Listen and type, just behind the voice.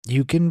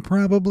You can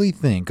probably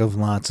think of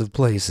lots of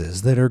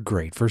places that are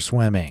great for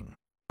swimming.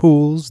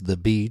 Pools, the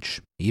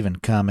beach, even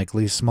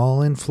comically small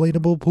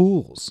inflatable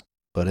pools.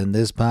 But in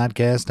this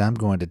podcast, I'm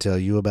going to tell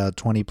you about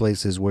 20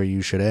 places where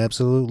you should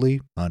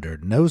absolutely, under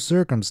no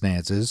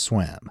circumstances,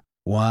 swim.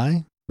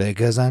 Why?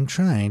 Because I'm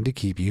trying to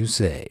keep you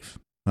safe.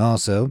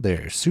 Also,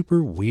 they're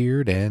super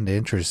weird and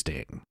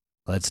interesting.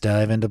 Let's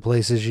dive into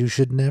places you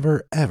should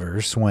never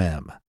ever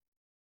swim.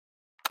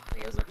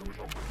 You're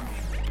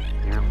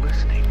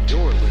listening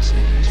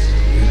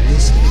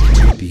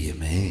to Be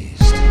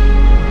Amazed.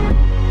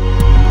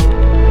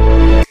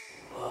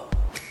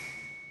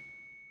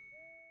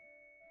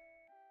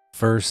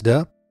 First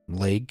up,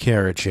 Lake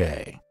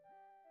Karachay.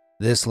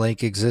 This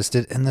lake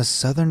existed in the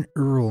southern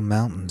Ural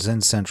Mountains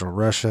in central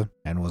Russia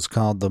and was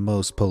called the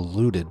most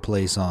polluted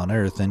place on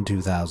Earth in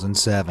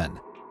 2007.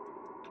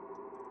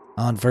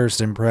 On first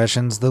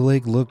impressions, the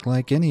lake looked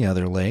like any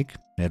other lake.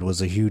 It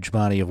was a huge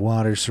body of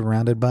water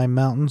surrounded by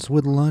mountains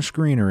with lush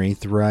greenery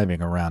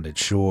thriving around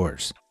its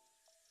shores.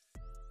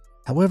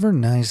 However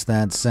nice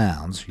that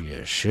sounds,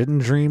 you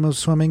shouldn't dream of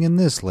swimming in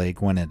this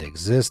lake when it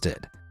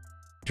existed.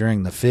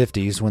 During the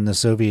 50s, when the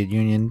Soviet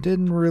Union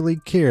didn't really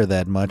care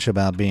that much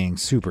about being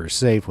super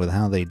safe with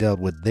how they dealt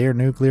with their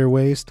nuclear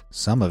waste,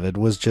 some of it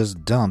was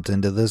just dumped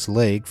into this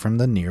lake from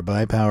the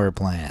nearby power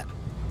plant.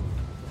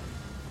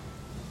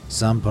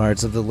 Some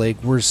parts of the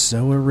lake were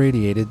so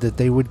irradiated that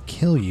they would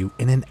kill you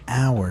in an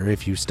hour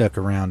if you stuck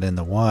around in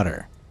the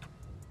water.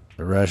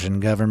 The Russian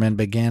government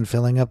began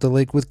filling up the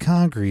lake with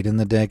concrete in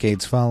the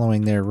decades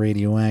following their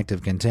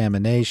radioactive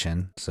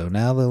contamination, so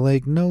now the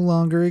lake no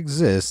longer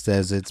exists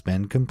as it's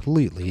been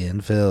completely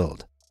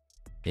infilled.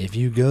 If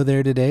you go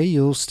there today,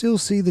 you'll still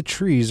see the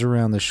trees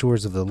around the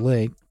shores of the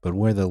lake, but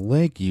where the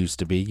lake used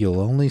to be, you'll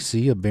only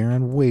see a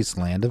barren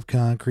wasteland of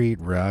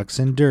concrete, rocks,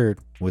 and dirt,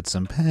 with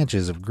some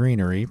patches of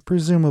greenery,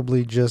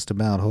 presumably just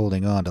about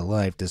holding on to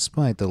life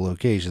despite the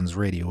location's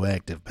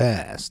radioactive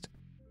past.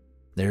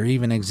 There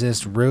even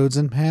exist roads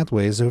and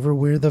pathways over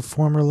where the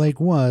former lake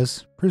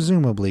was,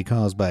 presumably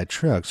caused by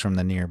trucks from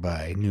the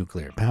nearby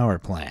nuclear power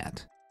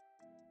plant.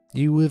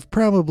 You have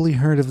probably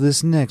heard of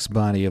this next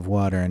body of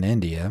water in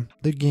India,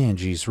 the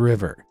Ganges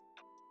River.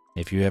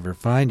 If you ever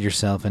find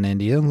yourself in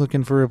India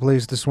looking for a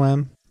place to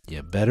swim,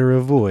 you better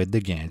avoid the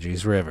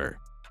Ganges River.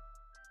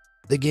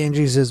 The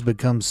Ganges has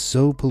become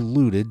so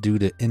polluted due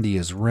to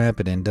India's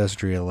rapid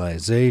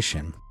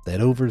industrialization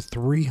that over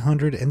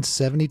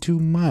 372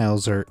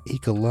 miles are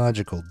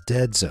ecological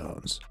dead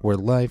zones where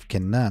life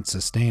cannot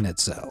sustain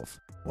itself.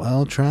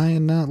 Well, try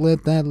and not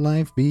let that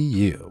life be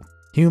you.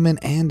 Human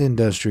and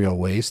industrial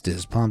waste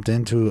is pumped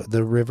into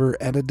the river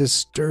at a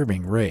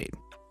disturbing rate.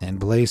 In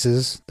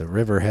places, the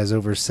river has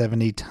over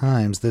 70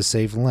 times the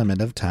safe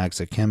limit of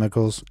toxic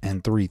chemicals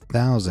and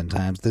 3,000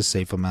 times the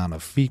safe amount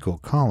of fecal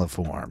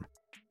coliform.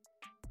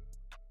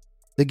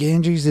 The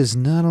Ganges is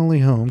not only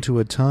home to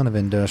a ton of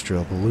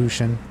industrial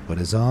pollution, but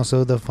is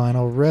also the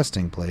final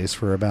resting place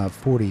for about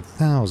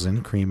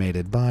 40,000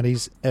 cremated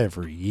bodies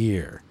every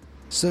year.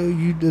 So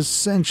you'd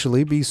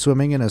essentially be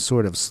swimming in a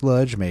sort of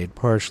sludge made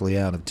partially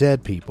out of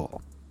dead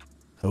people.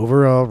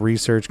 Overall,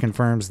 research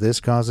confirms this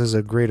causes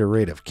a greater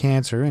rate of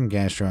cancer and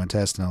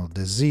gastrointestinal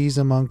disease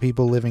among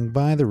people living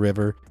by the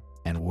river,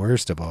 and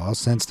worst of all,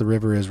 since the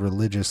river is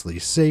religiously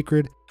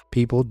sacred,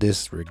 people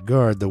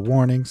disregard the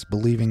warnings,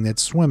 believing that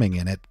swimming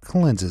in it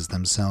cleanses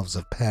themselves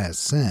of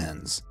past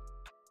sins.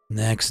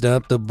 Next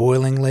up, the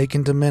boiling lake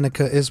in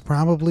Dominica is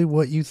probably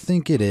what you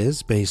think it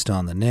is based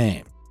on the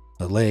name.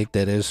 A lake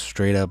that is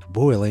straight up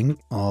boiling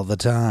all the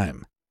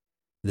time.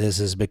 This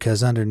is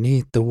because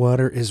underneath the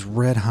water is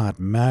red-hot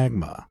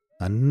magma,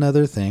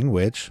 another thing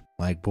which,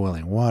 like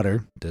boiling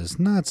water, does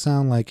not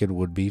sound like it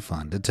would be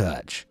fun to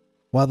touch.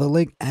 While the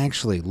lake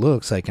actually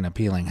looks like an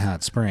appealing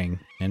hot spring,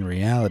 in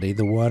reality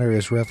the water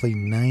is roughly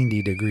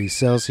 90 degrees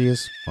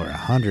Celsius or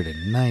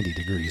 190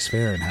 degrees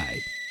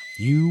Fahrenheit.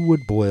 You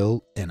would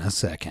boil in a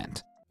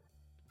second.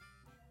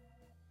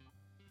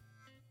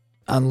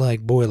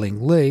 Unlike Boiling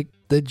Lake,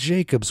 the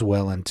Jacobs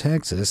Well in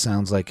Texas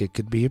sounds like it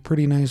could be a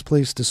pretty nice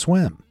place to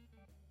swim.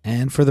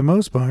 And for the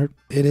most part,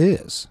 it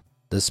is.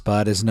 The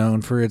spot is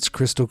known for its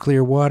crystal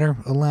clear water,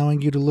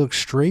 allowing you to look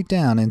straight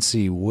down and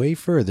see way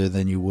further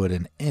than you would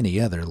in any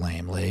other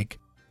lame lake.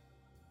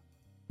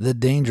 The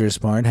dangerous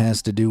part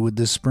has to do with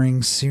the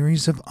spring's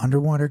series of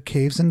underwater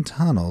caves and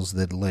tunnels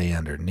that lay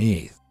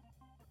underneath.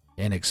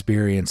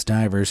 Inexperienced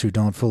divers who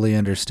don't fully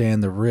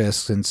understand the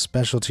risks and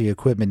specialty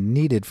equipment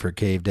needed for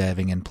cave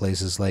diving in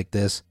places like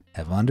this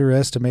have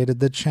underestimated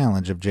the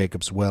challenge of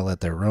Jacobs Well at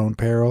their own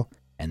peril,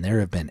 and there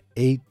have been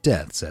 8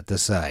 deaths at the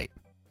site.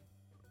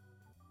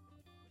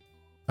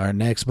 Our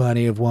next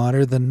body of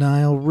water, the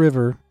Nile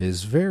River,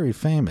 is very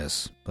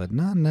famous, but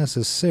not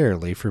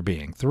necessarily for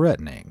being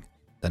threatening.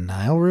 The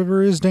Nile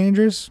River is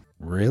dangerous?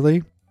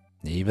 Really?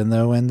 Even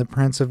though in the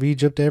Prince of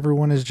Egypt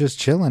everyone is just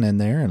chilling in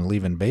there and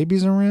leaving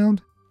babies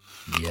around?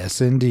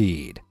 Yes,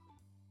 indeed.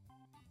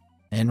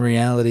 In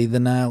reality, the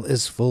Nile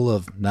is full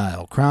of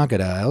Nile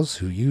crocodiles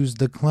who use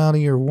the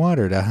cloudier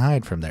water to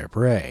hide from their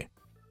prey.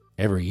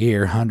 Every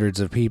year, hundreds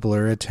of people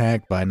are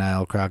attacked by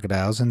Nile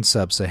crocodiles in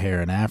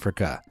sub-Saharan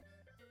Africa.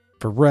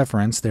 For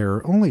reference, there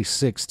are only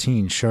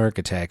 16 shark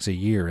attacks a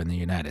year in the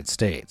United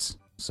States,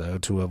 so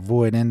to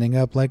avoid ending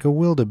up like a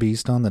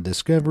wildebeest on the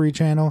Discovery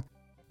Channel,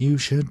 you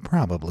should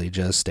probably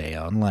just stay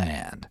on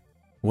land.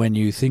 When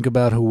you think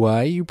about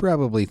Hawaii, you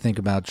probably think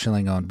about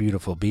chilling on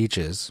beautiful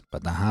beaches,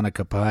 but the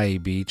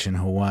Hanakapai Beach in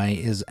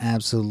Hawaii is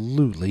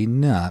absolutely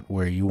not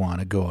where you want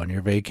to go on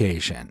your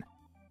vacation.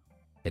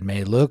 It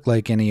may look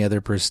like any other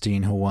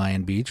pristine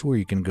Hawaiian beach where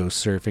you can go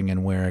surfing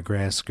and wear a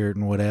grass skirt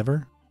and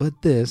whatever,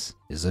 but this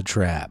is a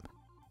trap.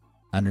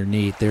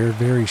 Underneath, there are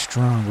very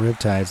strong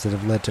riptides that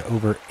have led to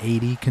over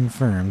 80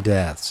 confirmed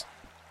deaths.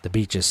 The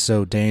beach is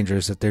so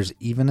dangerous that there's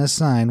even a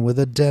sign with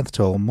a death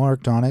toll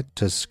marked on it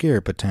to scare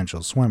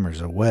potential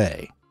swimmers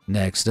away.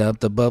 Next up,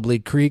 the Bubbly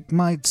Creek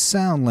might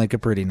sound like a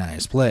pretty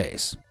nice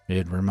place.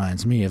 It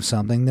reminds me of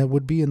something that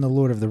would be in the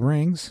Lord of the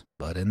Rings,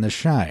 but in the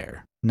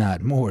Shire,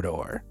 not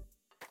Mordor.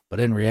 But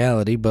in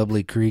reality,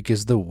 Bubbly Creek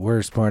is the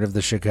worst part of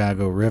the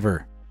Chicago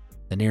River.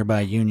 The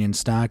nearby Union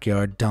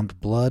Stockyard dumped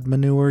blood,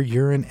 manure,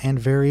 urine, and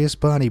various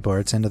body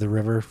parts into the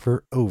river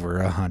for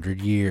over 100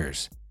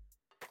 years.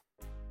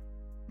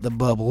 The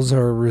bubbles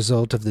are a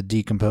result of the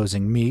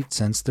decomposing meat,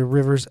 since the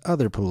river's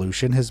other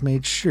pollution has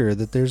made sure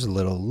that there's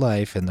little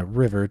life in the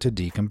river to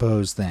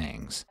decompose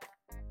things.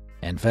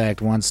 In fact,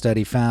 one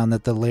study found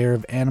that the layer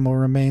of animal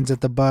remains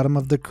at the bottom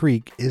of the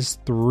creek is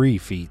 3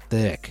 feet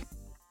thick.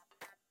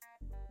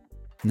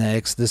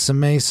 Next, the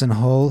Samason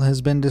Hole has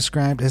been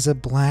described as a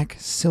black,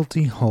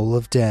 silty hole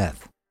of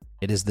death.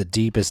 It is the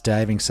deepest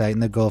diving site in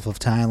the Gulf of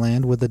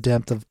Thailand with a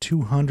depth of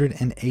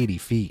 280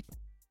 feet.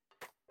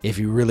 If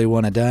you really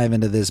want to dive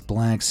into this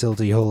black,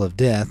 silty hole of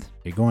death,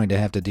 you're going to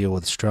have to deal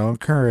with strong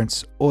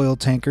currents, oil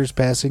tankers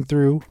passing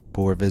through,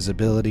 poor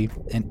visibility,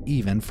 and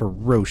even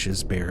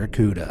ferocious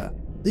barracuda.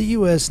 The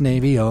U.S.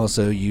 Navy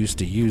also used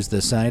to use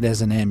the site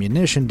as an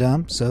ammunition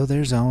dump, so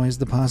there's always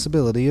the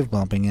possibility of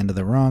bumping into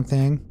the wrong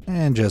thing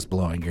and just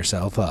blowing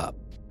yourself up.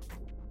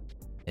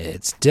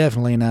 It's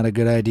definitely not a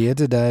good idea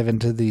to dive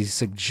into the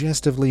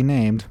suggestively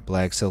named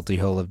Black Silty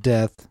Hole of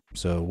Death,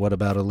 so what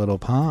about a little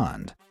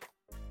pond?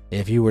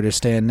 If you were to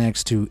stand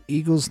next to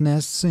Eagle's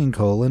Nest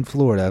Sinkhole in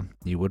Florida,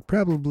 you would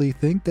probably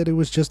think that it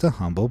was just a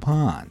humble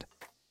pond.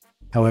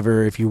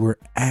 However, if you were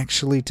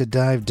actually to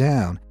dive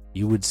down,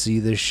 you would see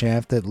the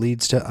shaft that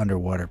leads to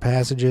underwater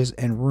passages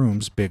and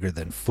rooms bigger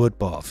than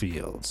football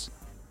fields.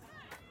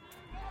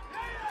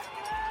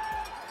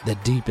 The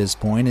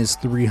deepest point is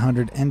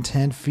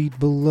 310 feet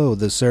below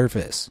the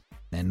surface.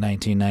 In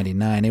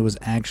 1999, it was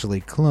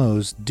actually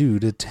closed due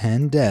to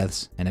 10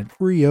 deaths, and it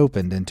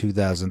reopened in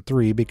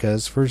 2003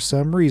 because for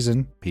some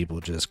reason,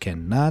 people just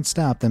cannot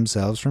stop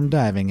themselves from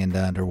diving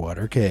into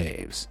underwater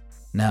caves.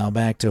 Now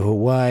back to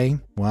Hawaii.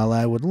 While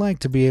I would like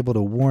to be able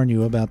to warn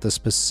you about the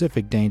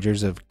specific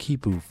dangers of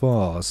Kipu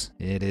Falls,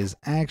 it is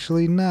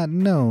actually not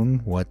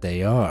known what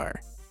they are.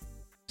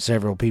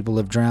 Several people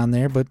have drowned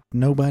there, but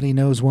nobody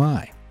knows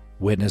why.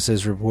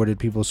 Witnesses reported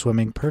people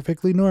swimming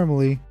perfectly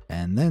normally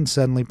and then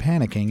suddenly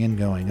panicking and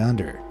going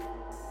under.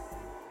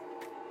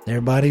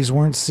 Their bodies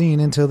weren't seen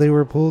until they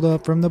were pulled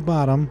up from the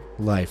bottom,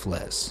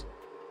 lifeless.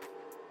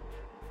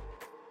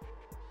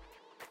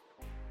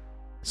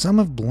 Some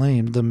have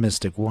blamed the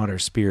mystic water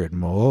spirit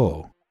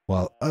Mo'o,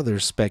 while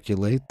others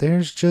speculate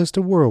there's just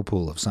a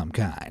whirlpool of some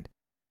kind.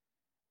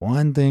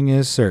 One thing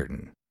is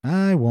certain,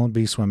 I won't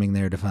be swimming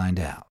there to find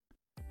out.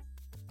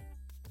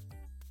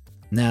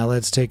 Now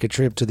let's take a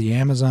trip to the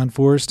Amazon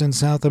forest in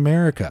South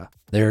America.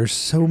 There are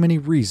so many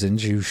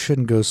reasons you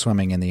shouldn't go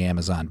swimming in the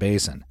Amazon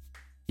basin.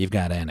 You've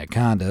got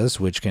anacondas,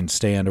 which can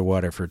stay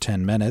underwater for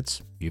 10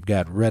 minutes. You've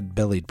got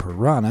red-bellied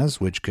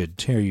piranhas, which could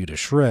tear you to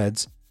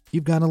shreds.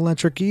 You've got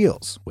electric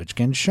eels, which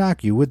can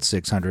shock you with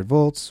 600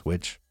 volts,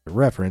 which, for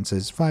reference,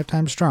 is 5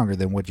 times stronger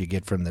than what you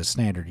get from the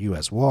standard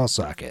US wall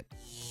socket.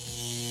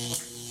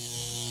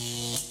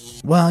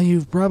 While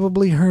you've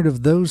probably heard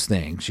of those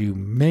things, you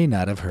may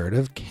not have heard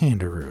of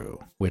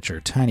kangaroo, which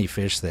are tiny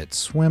fish that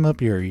swim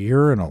up your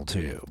urinal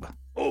tube.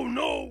 Oh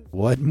no!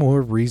 What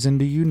more reason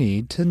do you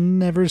need to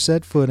never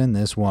set foot in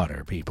this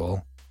water,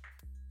 people?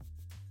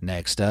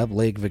 Next up,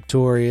 Lake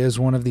Victoria is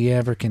one of the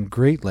African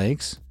Great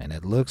Lakes, and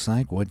it looks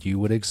like what you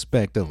would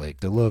expect a lake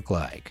to look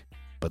like.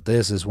 But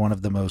this is one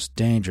of the most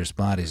dangerous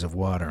bodies of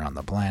water on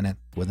the planet,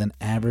 with an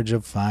average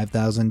of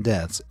 5,000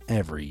 deaths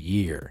every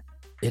year.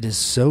 It is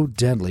so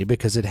deadly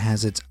because it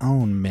has its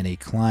own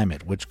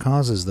mini-climate, which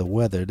causes the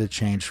weather to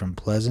change from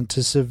pleasant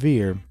to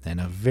severe in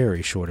a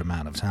very short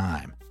amount of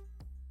time.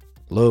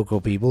 Local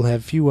people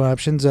have few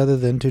options other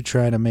than to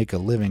try to make a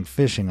living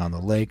fishing on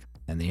the lake,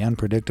 and the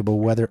unpredictable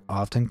weather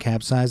often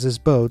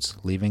capsizes boats,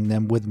 leaving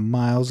them with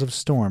miles of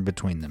storm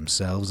between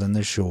themselves and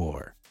the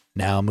shore.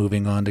 Now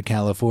moving on to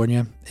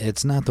California,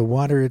 it's not the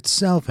water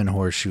itself in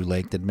Horseshoe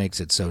Lake that makes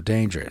it so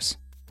dangerous.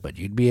 But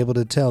you'd be able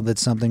to tell that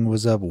something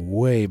was up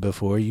way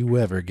before you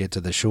ever get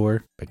to the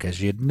shore,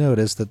 because you'd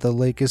notice that the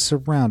lake is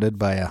surrounded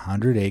by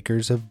 100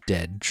 acres of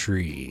dead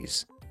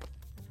trees.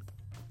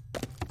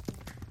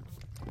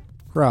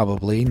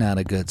 Probably not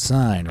a good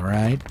sign,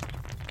 right?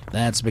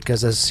 That's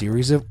because a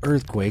series of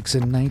earthquakes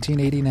in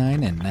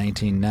 1989 and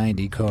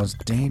 1990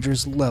 caused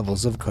dangerous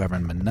levels of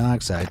carbon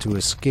monoxide to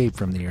escape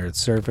from the Earth's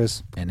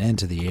surface and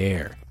into the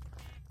air.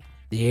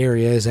 The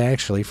area is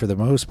actually, for the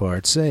most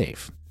part,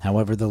 safe.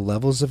 However, the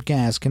levels of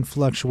gas can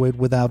fluctuate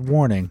without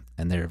warning,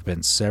 and there have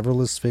been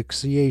several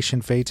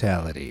asphyxiation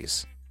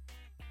fatalities.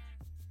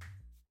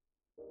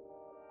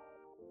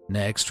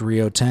 Next,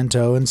 Rio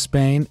Tinto in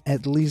Spain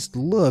at least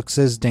looks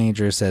as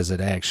dangerous as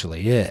it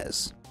actually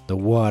is. The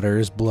water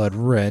is blood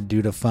red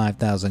due to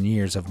 5,000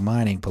 years of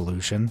mining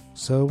pollution,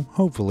 so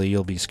hopefully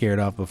you'll be scared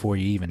off before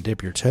you even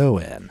dip your toe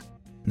in.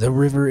 The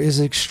river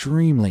is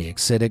extremely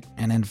acidic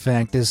and in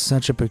fact is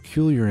such a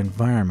peculiar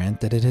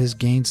environment that it has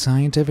gained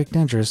scientific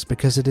interest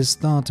because it is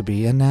thought to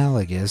be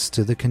analogous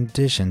to the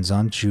conditions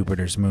on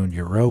Jupiter's moon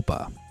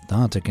Europa,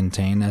 thought to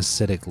contain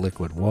acidic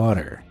liquid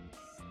water.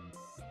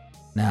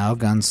 Now,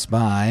 Gun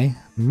Spy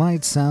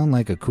might sound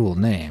like a cool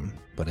name,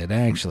 but it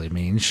actually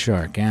means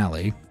Shark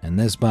Alley, and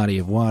this body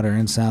of water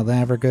in South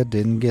Africa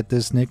didn't get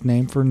this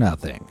nickname for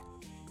nothing.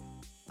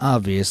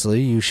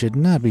 Obviously, you should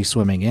not be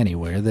swimming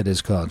anywhere that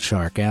is called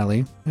Shark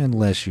Alley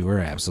unless you are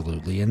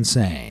absolutely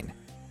insane.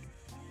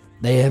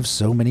 They have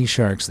so many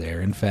sharks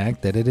there, in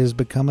fact, that it has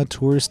become a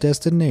tourist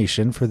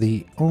destination for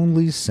the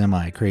only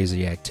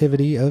semi-crazy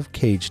activity of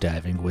cage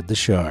diving with the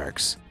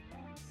sharks.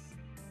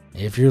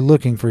 If you're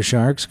looking for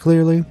sharks,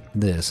 clearly,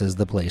 this is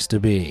the place to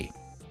be.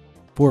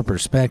 For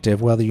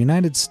perspective, while the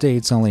United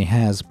States only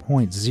has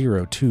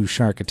 0.02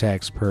 shark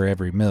attacks per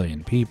every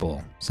million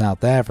people,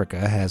 South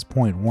Africa has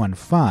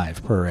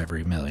 0.15 per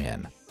every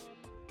million.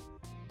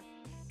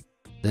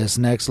 This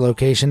next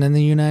location in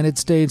the United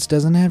States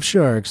doesn't have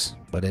sharks,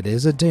 but it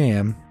is a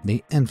dam,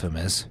 the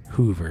infamous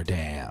Hoover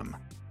Dam.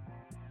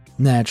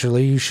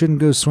 Naturally, you shouldn't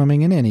go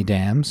swimming in any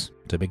dams.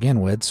 To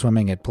begin with,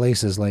 swimming at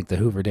places like the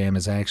Hoover Dam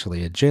is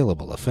actually a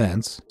jailable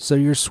offense, so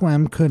your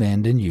swim could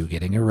end in you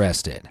getting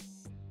arrested.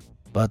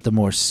 But the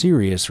more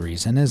serious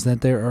reason is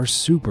that there are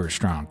super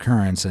strong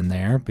currents in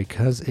there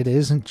because it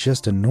isn't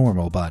just a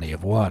normal body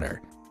of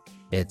water.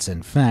 It's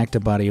in fact a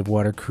body of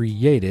water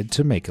created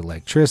to make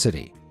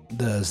electricity.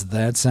 Does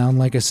that sound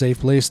like a safe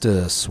place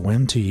to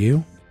swim to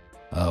you?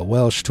 A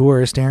Welsh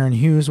tourist, Aaron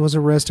Hughes, was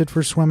arrested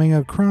for swimming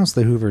across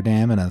the Hoover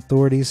Dam, and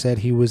authorities said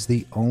he was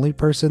the only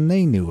person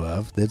they knew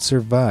of that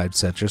survived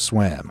such a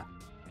swim,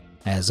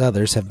 as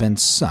others have been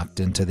sucked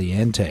into the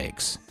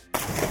intakes.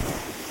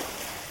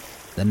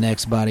 The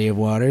next body of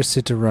water,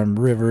 Citarum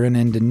River in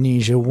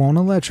Indonesia, won't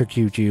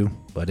electrocute you,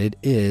 but it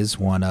is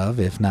one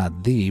of, if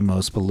not the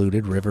most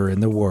polluted river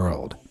in the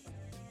world.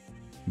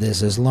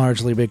 This is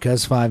largely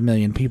because 5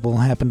 million people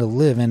happen to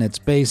live in its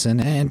basin,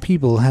 and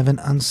people have an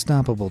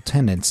unstoppable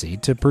tendency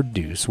to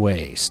produce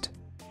waste.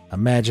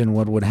 Imagine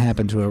what would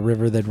happen to a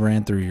river that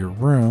ran through your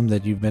room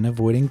that you've been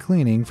avoiding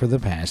cleaning for the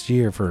past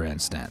year, for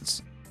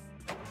instance.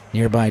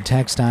 Nearby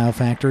textile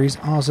factories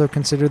also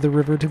consider the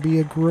river to be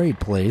a great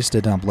place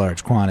to dump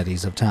large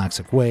quantities of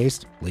toxic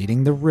waste,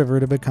 leading the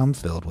river to become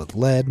filled with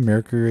lead,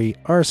 mercury,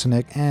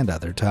 arsenic, and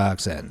other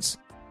toxins.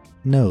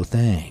 No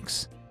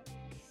thanks.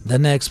 The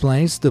next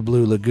place, the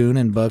Blue Lagoon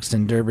in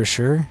Buxton,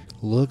 Derbyshire,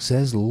 looks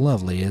as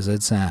lovely as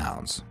it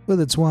sounds,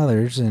 with its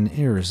waters in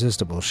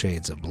irresistible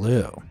shades of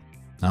blue.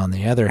 On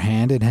the other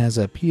hand, it has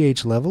a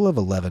pH level of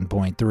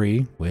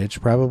 11.3,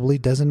 which probably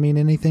doesn't mean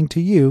anything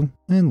to you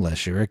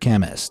unless you're a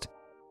chemist.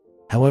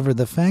 However,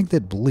 the fact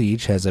that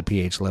bleach has a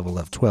pH level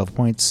of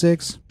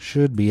 12.6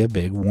 should be a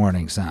big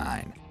warning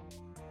sign.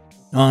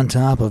 On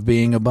top of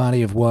being a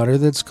body of water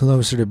that's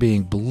closer to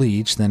being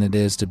bleach than it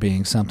is to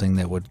being something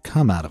that would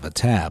come out of a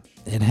tap,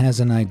 it has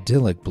an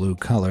idyllic blue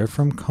color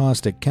from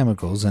caustic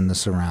chemicals in the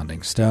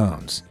surrounding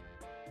stones.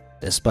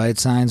 Despite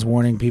signs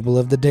warning people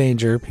of the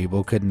danger,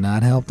 people could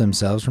not help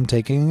themselves from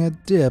taking a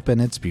dip in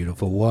its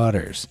beautiful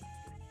waters.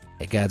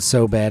 It got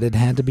so bad it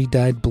had to be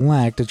dyed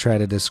black to try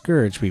to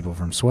discourage people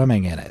from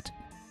swimming in it.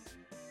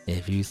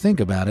 If you think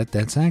about it,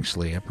 that's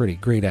actually a pretty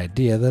great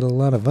idea that a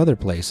lot of other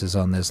places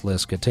on this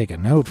list could take a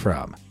note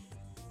from.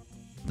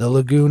 The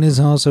lagoon is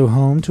also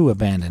home to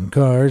abandoned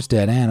cars,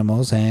 dead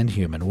animals, and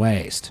human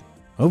waste.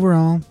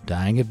 Overall,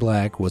 dyeing it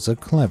black was a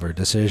clever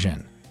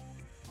decision.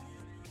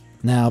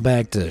 Now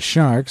back to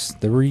sharks.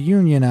 The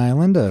Reunion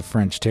Island, a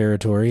French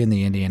territory in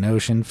the Indian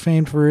Ocean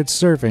famed for its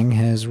surfing,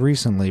 has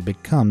recently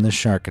become the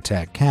shark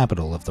attack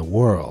capital of the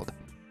world.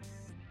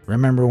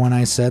 Remember when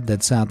I said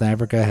that South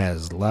Africa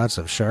has lots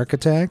of shark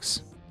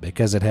attacks?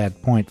 Because it had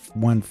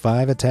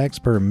 0.15 attacks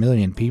per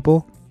million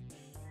people?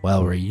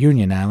 Well,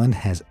 Reunion Island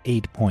has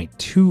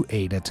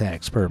 8.28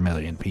 attacks per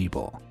million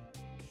people.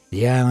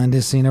 The island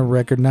has seen a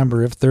record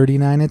number of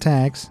 39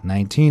 attacks,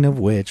 19 of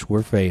which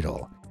were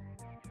fatal.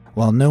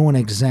 While no one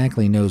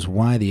exactly knows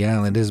why the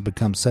island has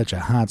become such a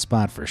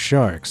hotspot for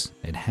sharks,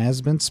 it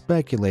has been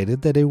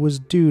speculated that it was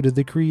due to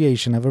the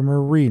creation of a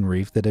marine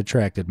reef that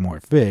attracted more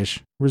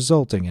fish,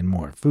 resulting in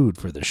more food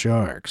for the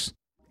sharks.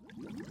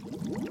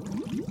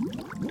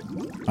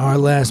 Our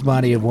last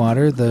body of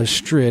water, the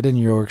Strid in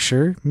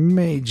Yorkshire,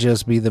 may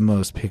just be the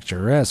most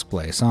picturesque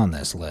place on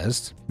this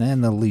list,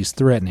 and the least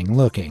threatening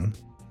looking.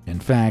 In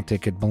fact,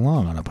 it could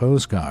belong on a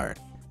postcard.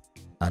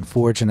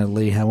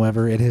 Unfortunately,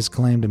 however, it has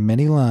claimed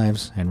many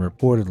lives and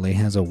reportedly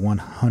has a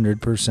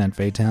 100%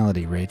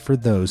 fatality rate for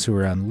those who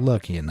are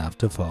unlucky enough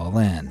to fall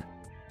in.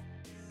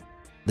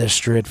 The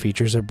strid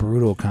features a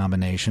brutal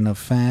combination of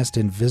fast,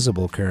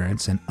 invisible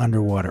currents and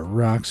underwater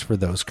rocks for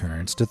those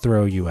currents to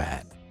throw you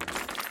at.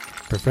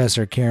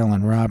 Professor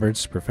Carolyn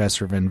Roberts,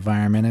 professor of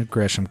environment at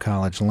Gresham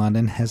College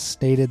London, has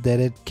stated that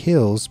it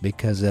kills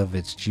because of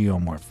its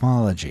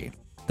geomorphology,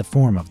 the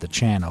form of the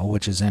channel,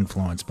 which is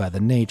influenced by the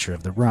nature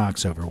of the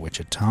rocks over which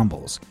it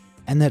tumbles,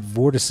 and that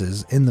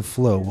vortices in the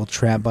flow will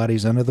trap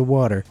bodies under the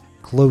water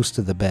close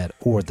to the bed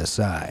or the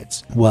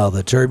sides, while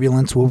the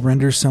turbulence will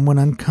render someone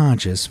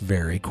unconscious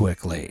very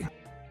quickly.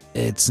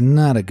 It's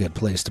not a good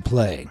place to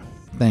play.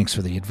 Thanks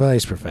for the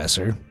advice,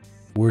 Professor.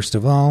 Worst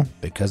of all,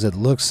 because it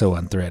looks so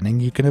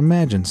unthreatening, you can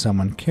imagine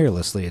someone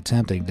carelessly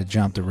attempting to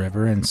jump the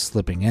river and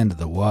slipping into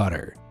the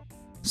water.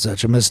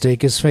 Such a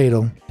mistake is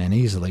fatal and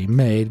easily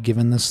made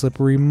given the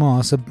slippery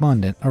moss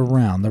abundant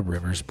around the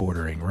river's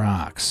bordering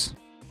rocks.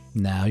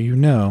 Now you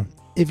know,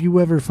 if you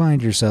ever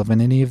find yourself in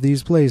any of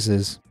these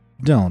places,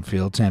 don't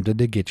feel tempted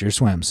to get your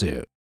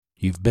swimsuit.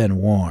 You've been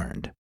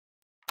warned.